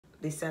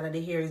This side of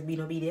the hair is being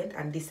obedient,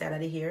 and this side of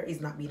the hair is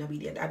not being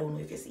obedient. I don't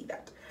know if you see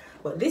that,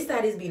 but this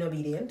side is being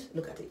obedient.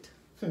 Look at it.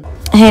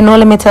 Hey no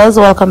limiters,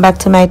 welcome back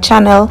to my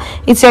channel.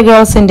 It's your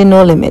girl Cindy.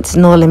 No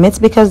limits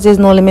because there's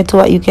no limit to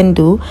what you can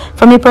do.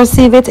 From you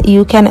perceive it,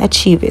 you can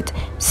achieve it.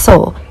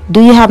 So do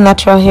you have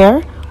natural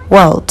hair?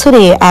 Well,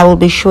 today I will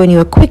be showing you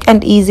a quick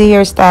and easy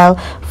hairstyle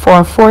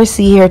for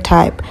 4C hair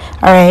type.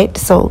 Alright,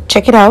 so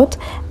check it out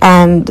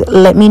and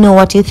let me know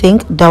what you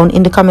think down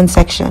in the comment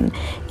section.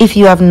 If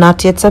you have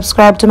not yet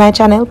subscribed to my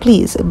channel,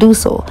 please do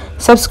so.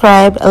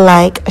 Subscribe,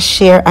 like,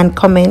 share and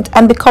comment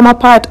and become a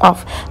part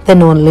of the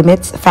No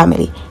Limits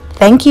family.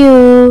 Thank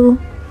you.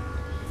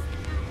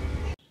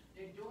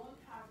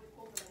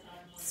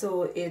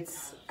 So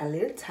it's a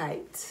little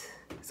tight.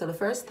 So the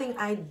first thing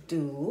I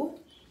do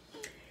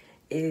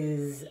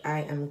is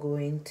I am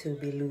going to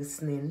be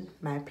loosening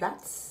my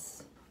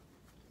plaits.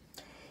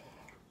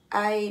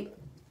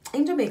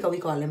 In Jamaica we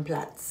call them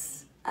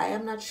plaits. I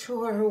am not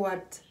sure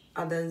what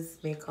others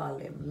may call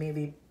them.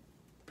 Maybe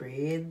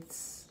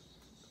braids.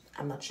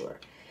 I'm not sure.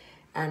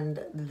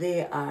 And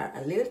they are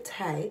a little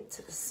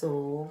tight,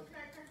 so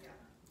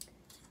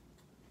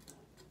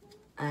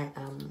I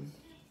am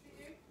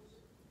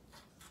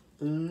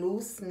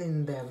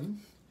loosening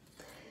them,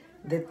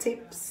 the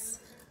tips,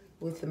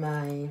 with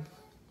my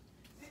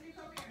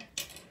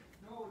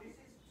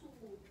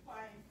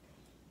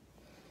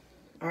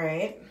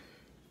alright,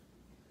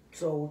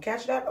 so we'll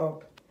catch that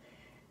up,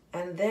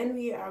 and then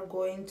we are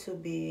going to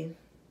be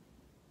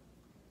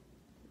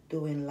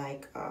doing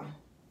like a,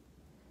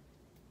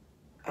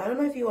 I don't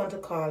know if you want to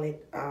call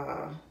it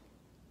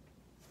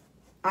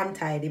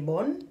untidy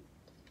bun.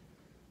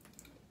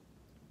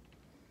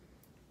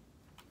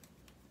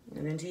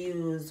 I'm going to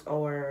use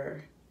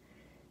our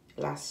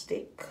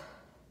elastic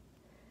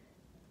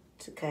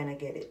to kind of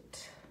get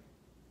it.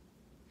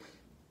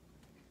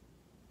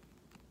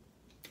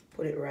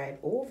 Put it right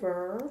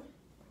over,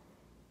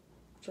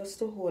 just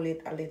to hold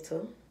it a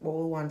little, but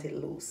we want it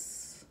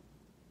loose.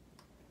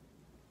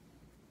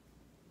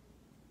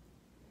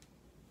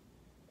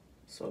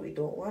 So we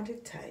don't want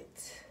it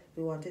tight,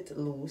 we want it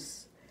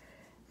loose.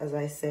 As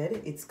I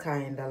said, it's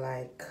kind of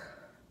like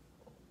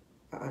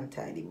an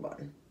untidy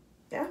bun,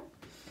 yeah?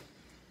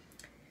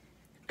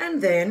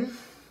 And then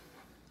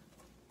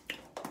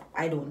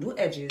I don't do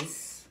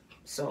edges,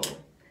 so,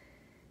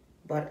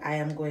 but I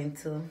am going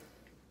to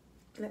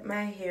let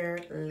my hair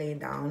lay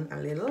down a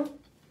little.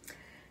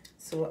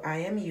 So I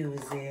am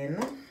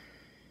using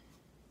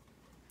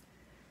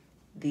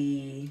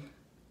the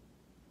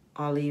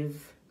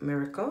Olive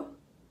Miracle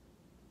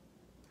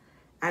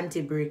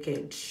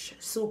anti-breakage,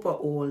 super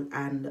old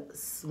and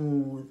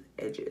smooth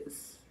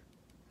edges.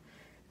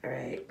 All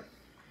right.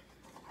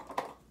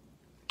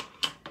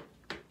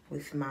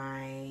 With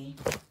my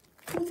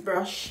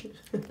toothbrush.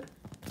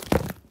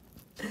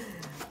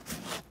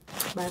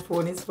 My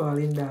phone is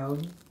falling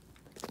down.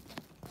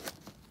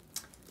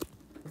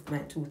 With my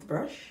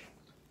toothbrush.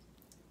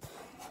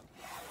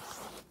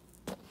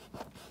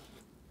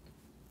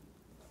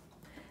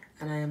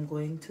 And I am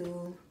going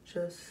to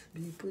just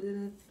be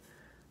putting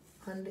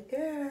it on the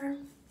air.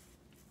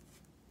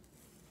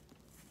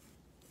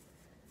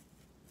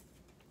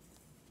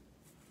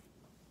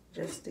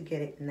 Just to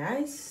get it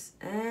nice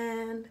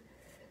and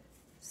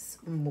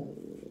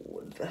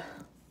smooth.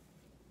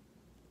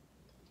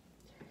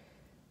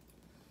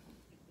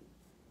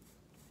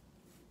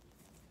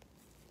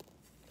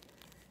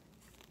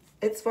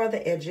 It's for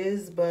the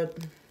edges, but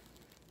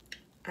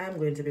I'm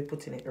going to be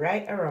putting it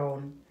right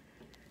around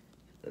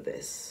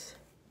this.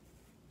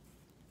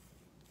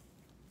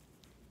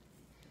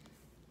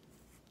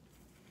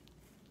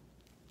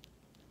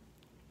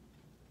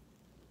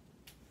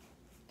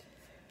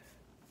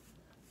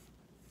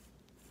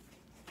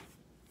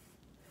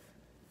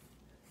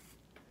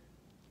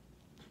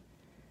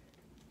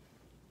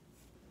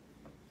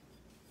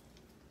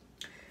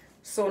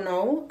 So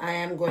now I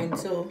am going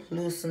to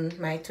loosen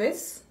my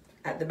twist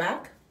at the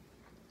back,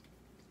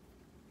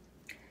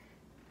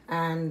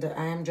 and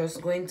I am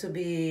just going to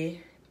be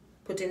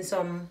putting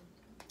some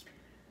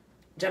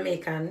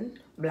Jamaican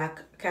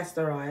black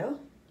castor oil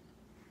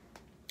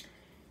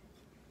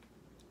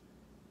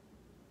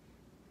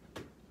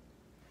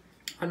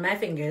on my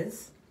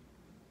fingers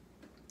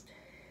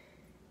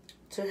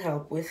to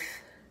help with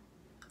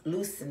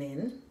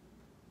loosening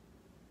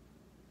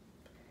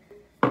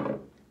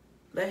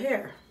the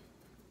hair.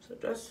 So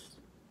just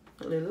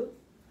a little,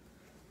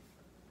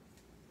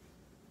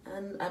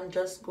 and I'm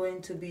just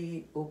going to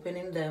be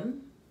opening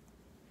them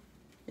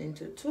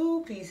into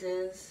two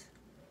pieces.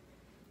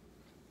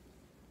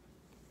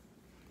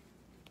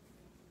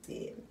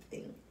 Same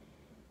thing.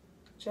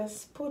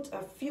 Just put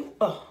a few,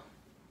 a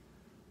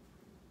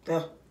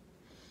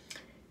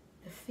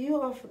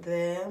few of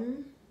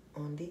them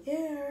on the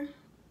air.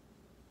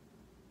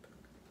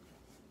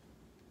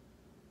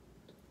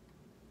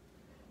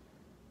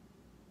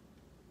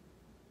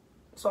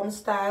 Some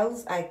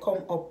styles I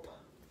come up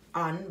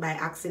on by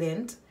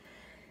accident,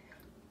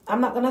 I'm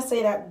not gonna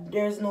say that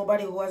there's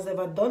nobody who has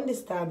ever done this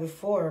style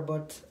before,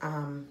 but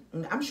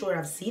I'm sure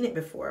I've seen it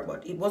before,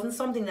 but it wasn't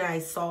something that I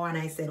saw and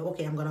I said,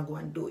 okay, I'm gonna go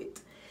and do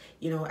it.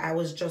 You know,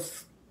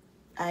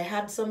 I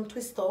had some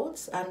twist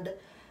outs and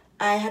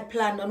I had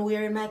planned on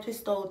wearing my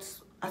twist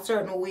outs a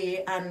certain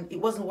way and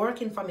it wasn't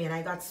working for me and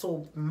I got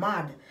so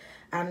mad.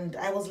 And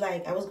I was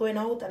like, I was going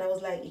out and I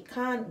was like, it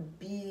can't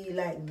be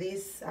like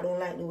this. I don't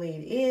like the way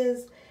it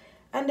is.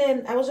 And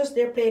then I was just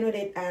there playing with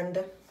it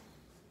and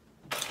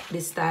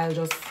this style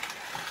just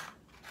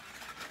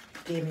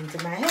came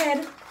into my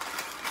head.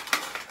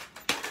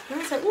 And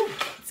I said, oh,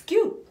 it's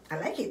cute. I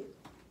like it.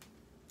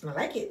 I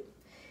like it.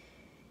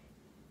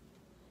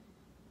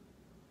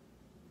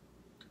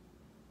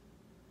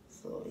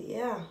 So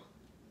yeah.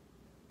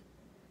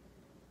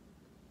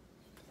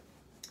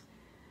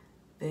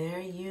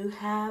 There you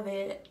have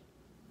it.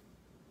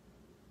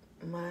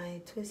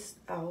 My twist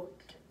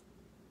out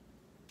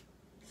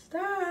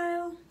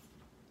style.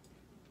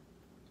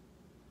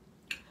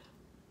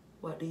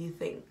 What do you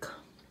think?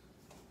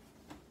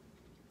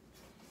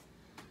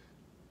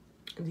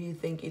 Do you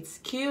think it's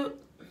cute?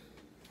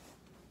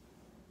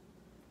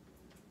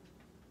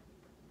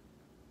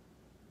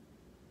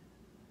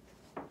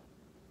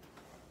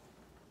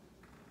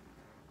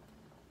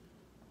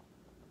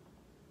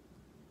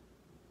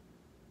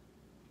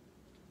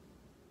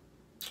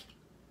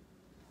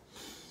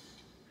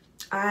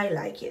 I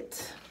like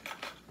it.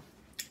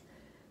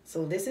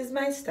 So this is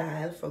my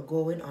style for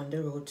going on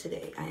the road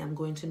today. I am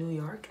going to New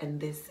York and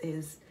this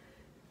is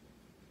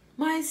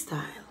my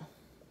style.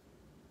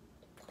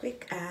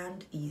 Quick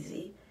and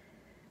easy,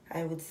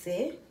 I would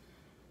say.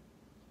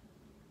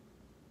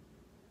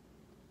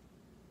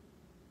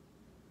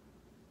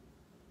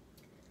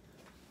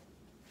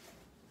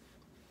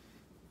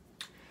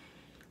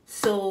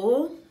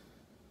 So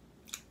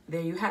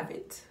there you have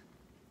it.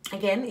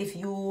 Again, if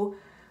you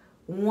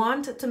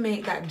want to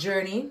make that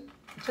journey,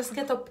 just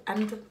get up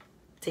and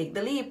take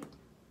the leap.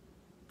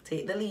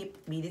 Take the leap,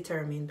 be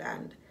determined,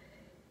 and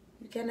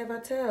you can never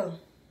tell.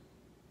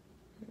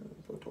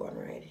 Put one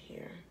right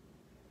here.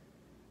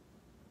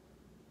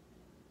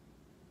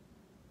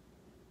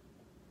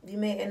 You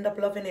may end up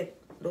loving it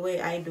the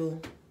way I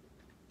do.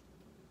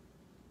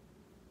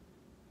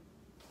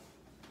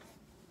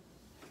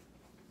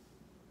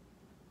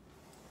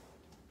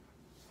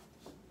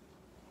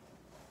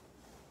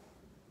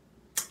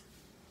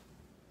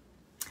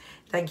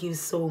 Thank you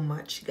so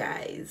much,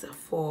 guys,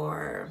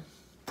 for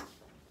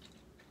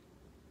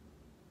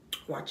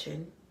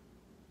watching.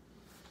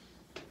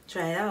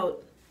 Try it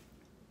out.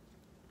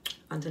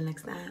 Until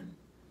next time.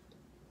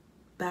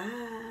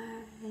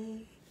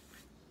 Bye.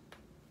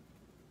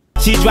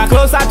 She draw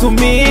closer to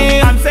me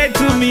and said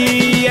to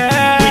me,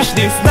 yeah, wish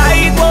this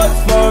night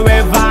was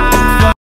forever.